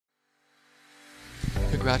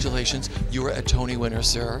congratulations. You are a Tony winner,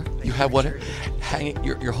 sir. You have one hanging,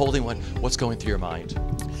 you're holding one. What's going through your mind?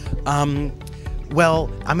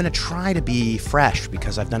 Well, I'm going to try to be fresh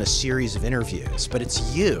because I've done a series of interviews, but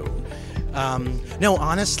it's you. No,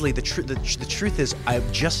 honestly, the truth is,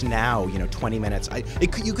 I've just now, 20 minutes.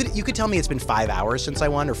 You could tell me it's been 5 hours since I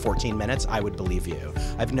won, or 14 minutes. I would believe you.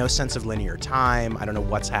 I have no sense of linear time. I don't know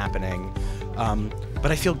what's happening,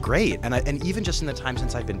 but I feel great. And even just in the time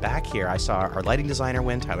since I've been back here, I saw our lighting designer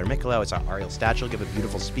win, Tyler Michelot. I saw Ariel Stachel give a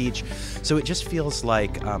beautiful speech. So it just feels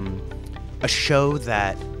like a show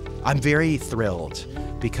that I'm very thrilled,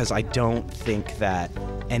 because I don't think that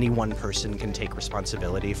any one person can take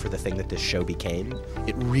responsibility for the thing that this show became.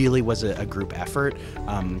 It really was a group effort,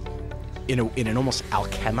 in an almost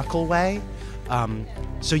alchemical way.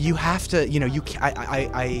 So you have to, you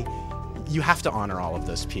have to honor all of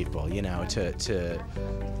those people, to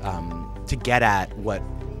get at what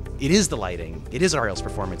it is. The lighting, it is Ariel's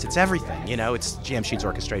performance, it's everything, it's Jamshid's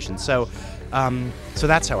orchestration. So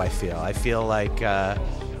that's how I feel. I feel like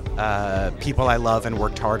people I love and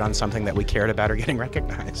worked hard on something that we cared about are getting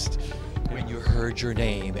recognized. When you heard your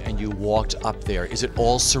name and you walked up there, is it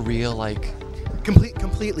all surreal? Like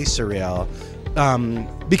completely surreal,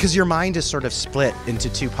 because your mind is sort of split into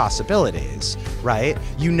two possibilities, right?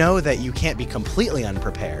 You know that you can't be completely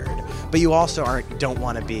unprepared, but you also don't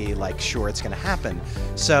want to be like sure it's going to happen.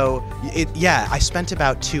 So I spent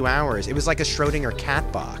about 2 hours. It was like a Schrodinger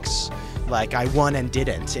cat box. Like I won and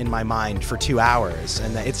didn't in my mind for 2 hours,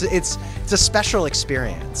 and it's a special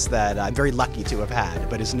experience that I'm very lucky to have had,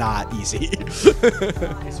 but is not easy.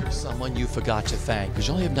 Is there someone you forgot to thank? Because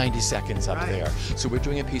you only have 90 seconds up there. So we're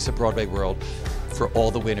doing a piece of Broadway World for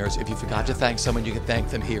all the winners. If you forgot to thank someone, you can thank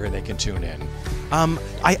them here and they can tune in.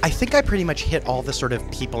 I think I pretty much hit all the sort of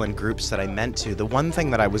people and groups that I meant to. The one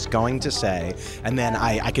thing that I was going to say, and then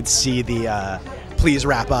I could see the please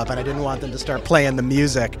wrap up, and I didn't want them to start playing the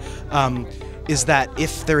music, is that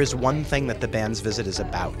if there is one thing that the band's visit is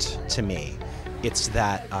about to me, it's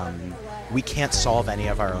that we can't solve any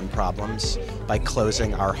of our own problems by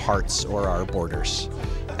closing our hearts or our borders,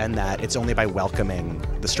 and that it's only by welcoming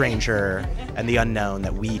the stranger and the unknown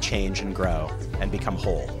that we change and grow and become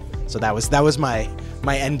whole. So that was my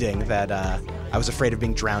ending, that I was afraid of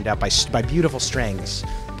being drowned out by beautiful strings,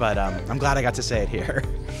 but I'm glad I got to say it here.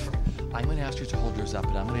 I'm going to ask you to hold yours up,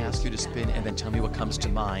 and I'm going to ask you to spin and then tell me what comes to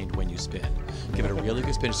mind when you spin. Give it a really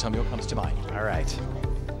good spin. Just tell me what comes to mind. All right.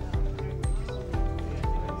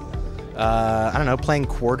 I don't know, playing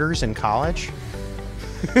quarters in college?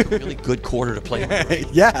 It's a really good quarter to play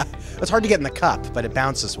with. Yeah. It's hard to get in the cup, but it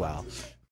bounces well.